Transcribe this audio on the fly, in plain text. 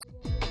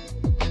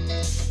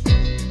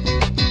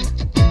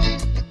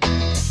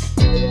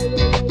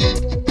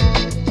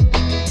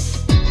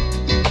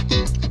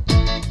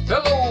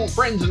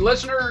friends and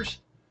listeners.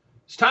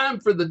 It's time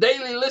for the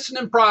Daily Listen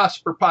and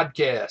Prosper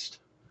podcast.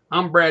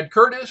 I'm Brad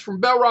Curtis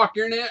from Bell Rock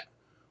Internet,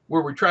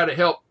 where we try to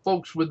help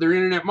folks with their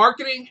internet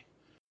marketing.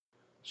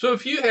 So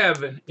if you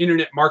have an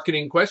internet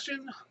marketing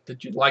question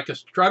that you'd like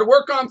us to try to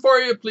work on for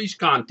you, please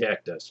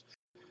contact us.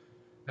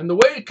 And the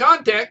way to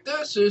contact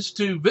us is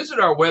to visit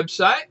our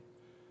website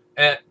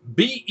at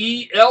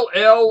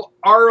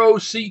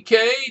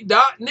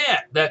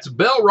bellrock.net. That's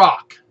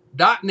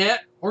bellrock.net,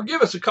 or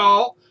give us a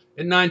call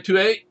at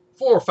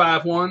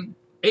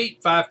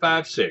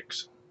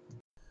 928-451-8556.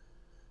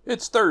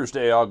 It's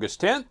Thursday,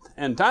 August 10th,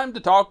 and time to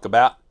talk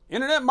about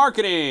internet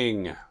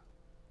marketing.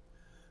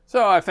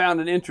 So I found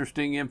an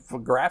interesting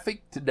infographic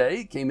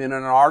today. It came in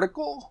an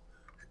article,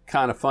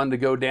 kind of fun to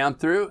go down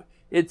through.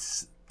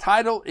 Its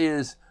title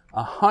is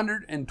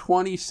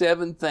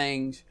 127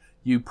 Things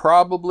You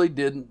Probably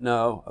Didn't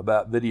Know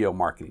About Video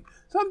Marketing.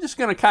 So I'm just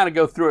going to kind of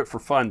go through it for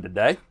fun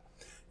today.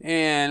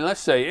 And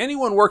let's say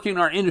anyone working in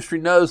our industry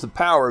knows the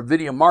power of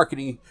video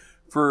marketing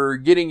for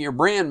getting your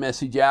brand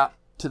message out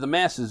to the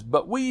masses,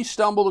 but we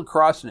stumbled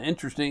across an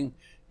interesting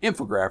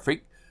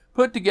infographic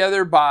put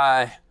together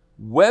by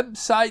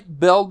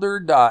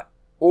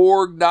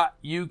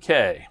websitebuilder.org.uk.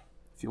 If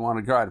you want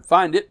to try to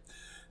find it,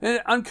 and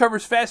it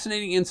uncovers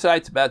fascinating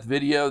insights about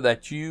video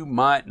that you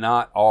might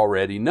not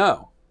already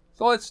know.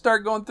 So let's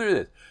start going through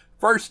this.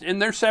 First,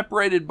 and they're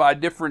separated by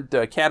different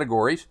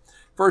categories.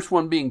 First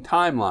one being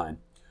timeline.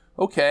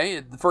 Okay,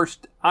 the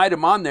first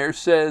item on there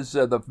says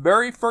the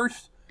very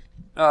first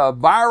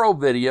viral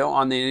video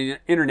on the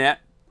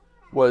internet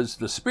was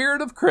The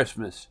Spirit of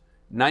Christmas,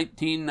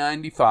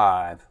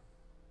 1995.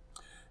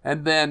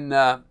 And then,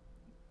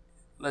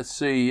 let's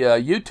see,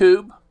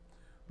 YouTube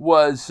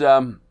was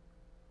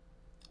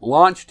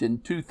launched in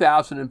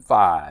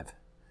 2005.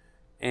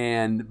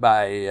 And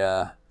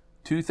by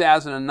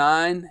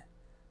 2009,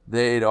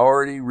 they'd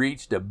already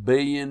reached 1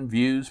 billion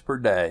views per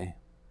day.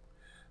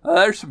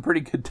 There's some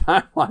pretty good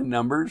timeline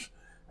numbers,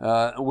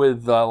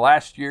 with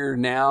last year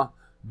now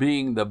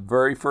being the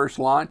very first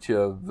launch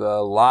of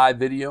live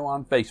video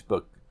on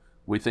Facebook.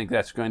 We think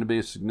that's going to be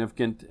a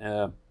significant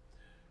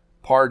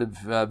part of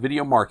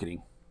video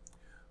marketing.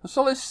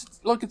 So let's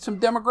look at some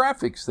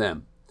demographics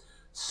then.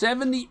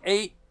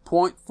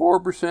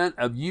 78.4%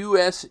 of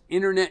U.S.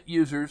 internet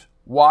users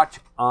watch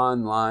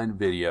online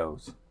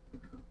videos.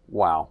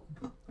 Wow,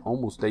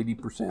 almost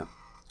 80%.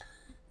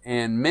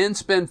 And men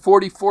spend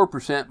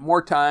 44%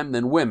 more time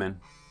than women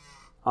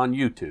on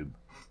YouTube.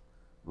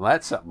 Well,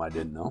 that's something I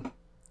didn't know.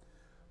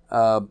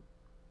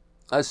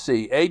 Let's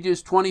see,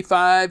 ages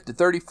 25 to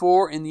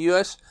 34 in the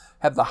U.S.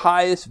 have the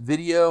highest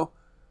video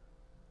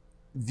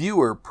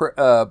viewer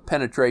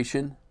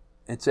penetration.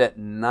 It's at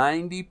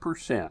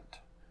 90%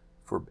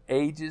 for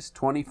ages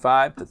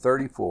 25 to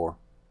 34.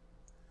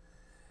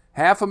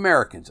 Half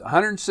Americans,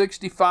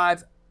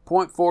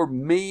 165.4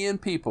 million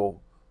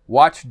people,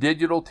 watch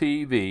digital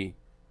TV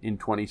in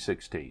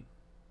 2016.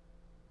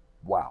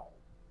 Wow.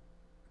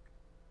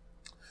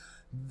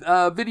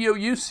 Video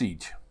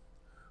usage.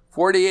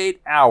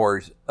 48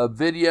 hours of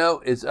video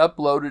is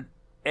uploaded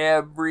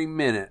every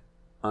minute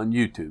on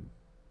YouTube.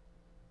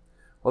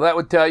 Well, that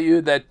would tell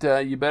you that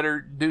you better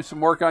do some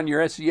work on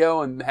your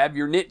SEO and have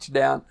your niche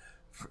down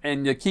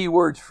and the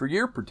keywords for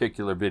your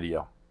particular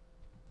video.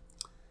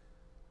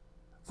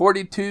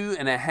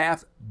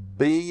 42.5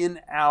 billion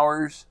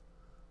hours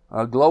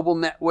global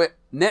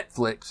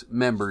Netflix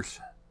members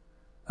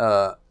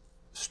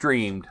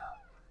streamed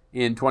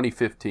in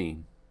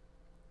 2015.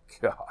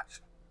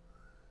 Gosh.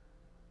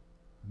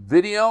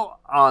 Video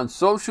on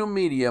social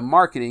media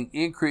marketing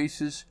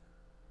increases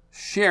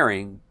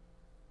sharing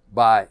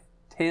by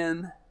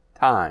 10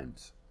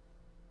 times.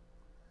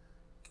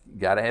 You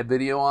got to have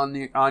video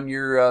on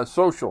your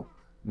social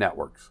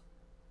networks.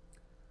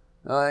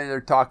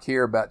 There's talk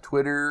here about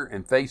Twitter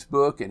and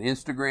Facebook and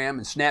Instagram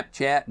and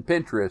Snapchat and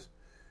Pinterest.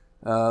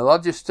 I'll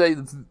just say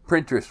the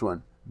Pinterest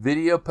one.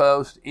 Video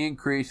posts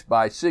increased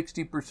by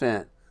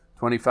 60%,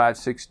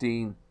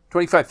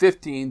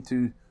 2015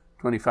 to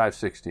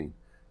 2016.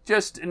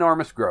 Just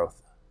enormous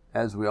growth,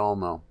 as we all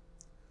know.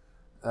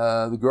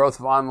 The growth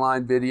of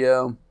online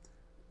video,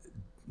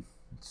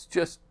 it's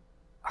just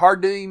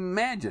hard to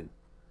imagine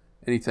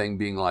anything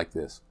being like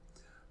this.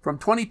 From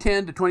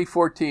 2010 to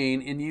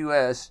 2014 in the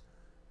U.S.,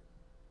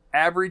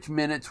 average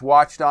minutes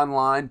watched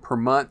online per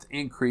month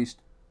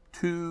increased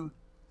 2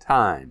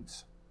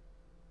 times.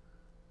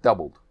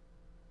 Doubled.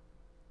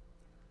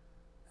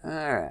 All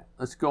right,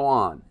 let's go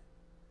on.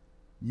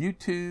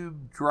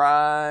 YouTube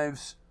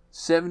drives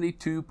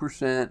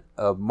 72%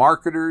 of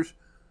marketers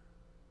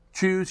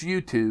choose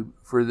YouTube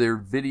for their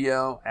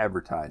video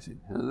advertising.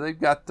 They've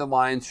got the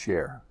lion's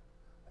share.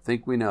 I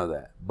think we know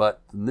that. But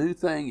the new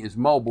thing is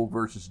mobile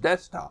versus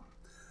desktop.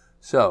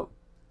 So,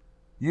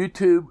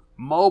 YouTube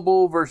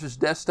mobile versus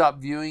desktop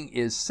viewing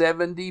is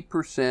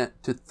 70%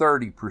 to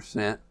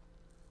 30%,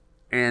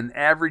 and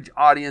average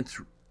audience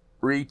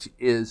reach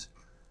is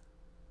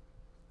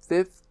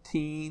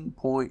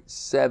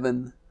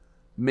 15.7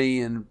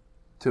 million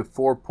to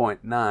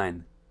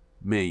 4.9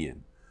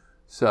 million.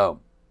 So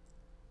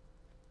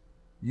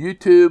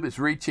YouTube is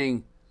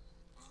reaching,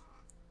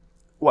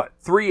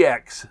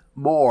 3x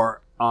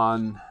more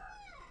on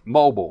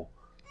mobile,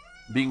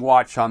 being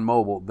watched on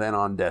mobile than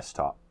on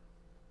desktop.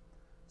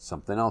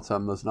 Something else I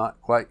was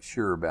not quite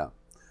sure about.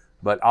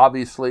 But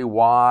obviously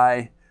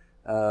why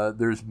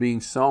there's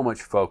being so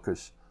much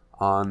focus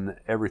on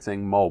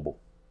everything mobile.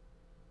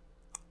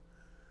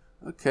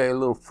 Okay, a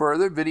little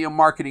further. Video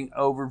marketing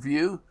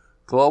overview.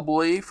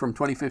 Globally, from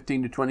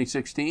 2015 to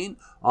 2016,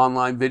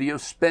 online video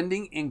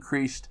spending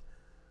increased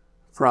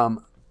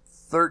from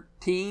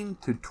 $13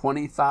 to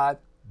 $25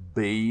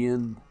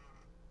 billion.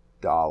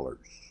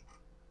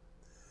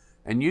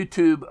 And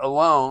YouTube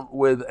alone,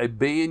 with 1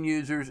 billion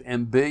users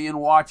and billion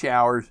watch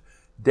hours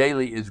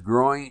daily, is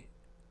growing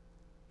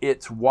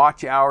its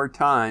watch hour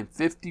time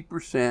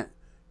 50%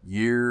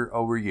 year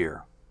over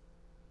year.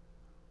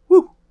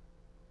 Woo!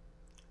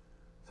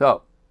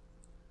 So,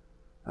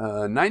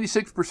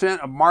 96%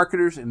 of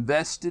marketers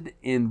invested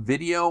in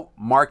video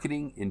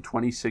marketing in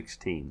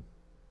 2016.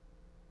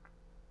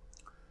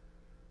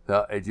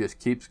 So it just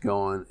keeps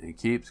going and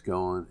keeps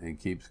going and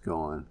keeps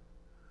going.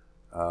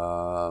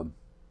 Gone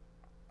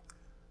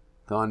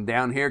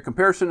down here.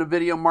 Comparison of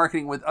video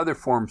marketing with other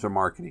forms of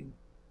marketing.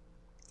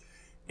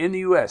 In the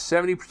U.S.,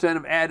 70%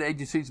 of ad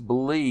agencies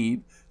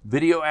believe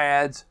video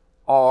ads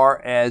are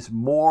as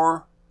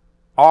or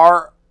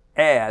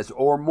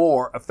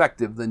more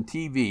effective than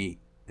TV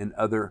and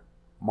other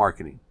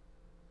marketing.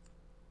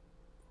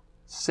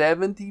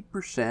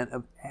 70%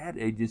 of ad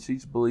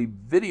agencies believe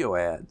video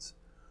ads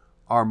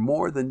are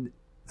more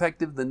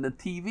effective than the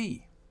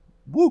TV.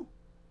 Woo!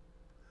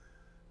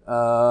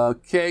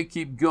 Okay,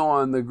 keep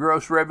going. The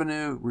gross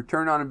revenue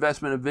return on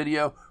investment of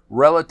video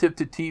relative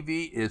to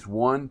TV is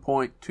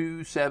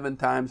 1.27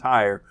 times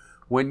higher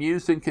when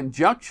used in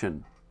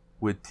conjunction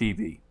with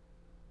TV.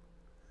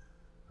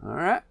 All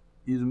right,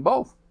 use them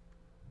both.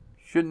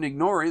 Shouldn't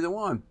ignore either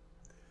one.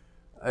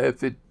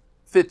 If it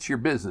fits your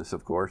business,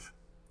 of course.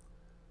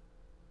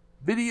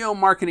 Video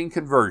marketing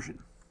conversion.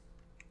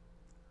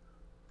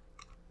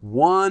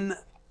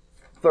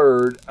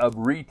 1/3 of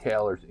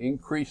retailers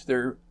increased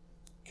their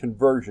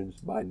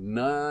conversions by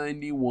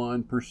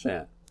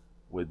 91%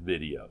 with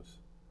videos.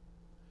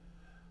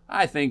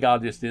 I think I'll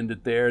just end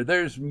it there.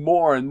 There's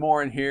more and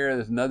more in here.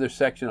 There's another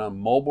section on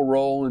mobile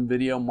role in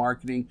video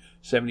marketing.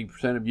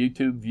 70% of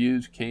YouTube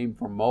views came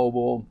from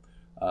mobile.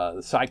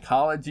 The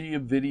psychology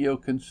of video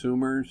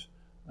consumers.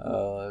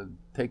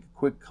 Take a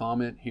quick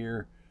comment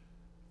here.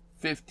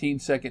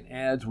 15-second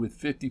ads with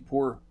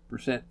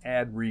 54%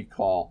 ad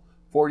recall.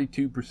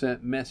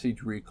 42%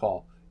 message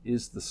recall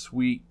is the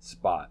sweet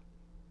spot.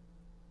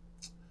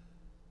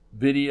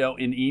 Video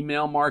in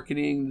email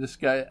marketing, this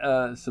guy,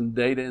 some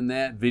data in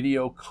that.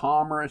 Video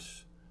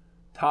commerce,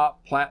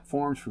 top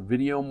platforms for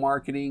video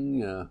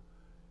marketing.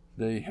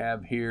 They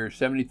have here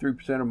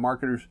 73% of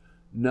marketers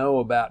know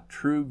about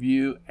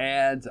TrueView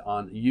ads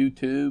on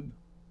YouTube.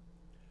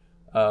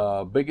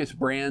 Biggest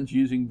brands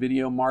using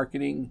video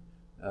marketing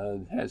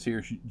has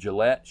here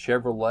Gillette,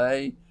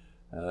 Chevrolet,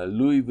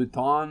 Louis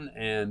Vuitton,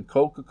 and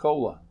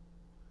Coca-Cola.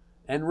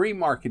 And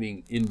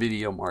remarketing in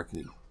video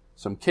marketing.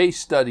 Some case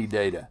study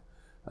data.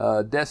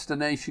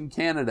 Destination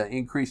Canada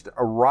increased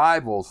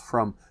arrivals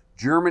from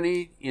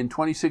Germany in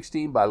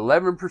 2016 by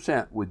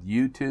 11% with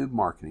YouTube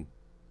marketing.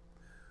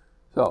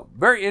 So,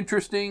 very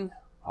interesting.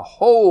 A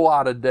whole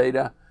lot of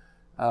data.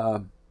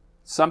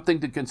 Something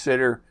to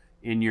consider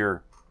in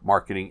your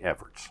marketing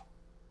efforts.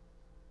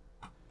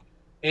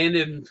 And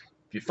if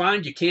you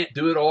find you can't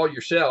do it all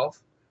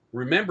yourself,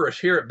 remember us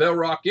here at Bell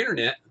Rock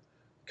Internet,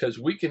 because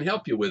we can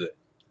help you with it.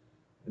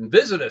 And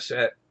visit us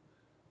at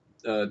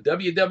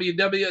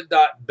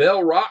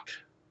www.bellrock,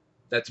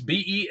 that's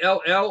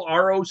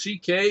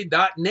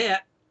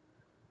BELLROCK.net,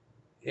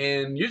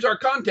 and use our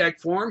contact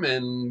form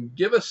and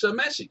give us a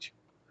message.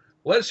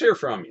 Let us hear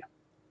from you.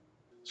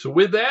 So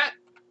with that,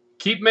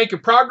 keep making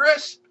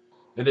progress,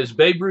 and as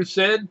Babe Ruth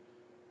said,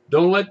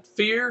 don't let the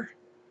fear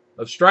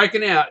of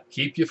striking out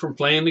keep you from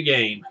playing the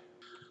game.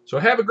 So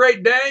have a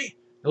great day,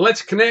 and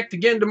let's connect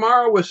again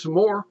tomorrow with some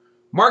more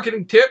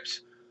marketing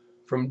tips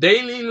from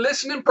Daily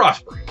Listen and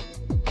Prosper.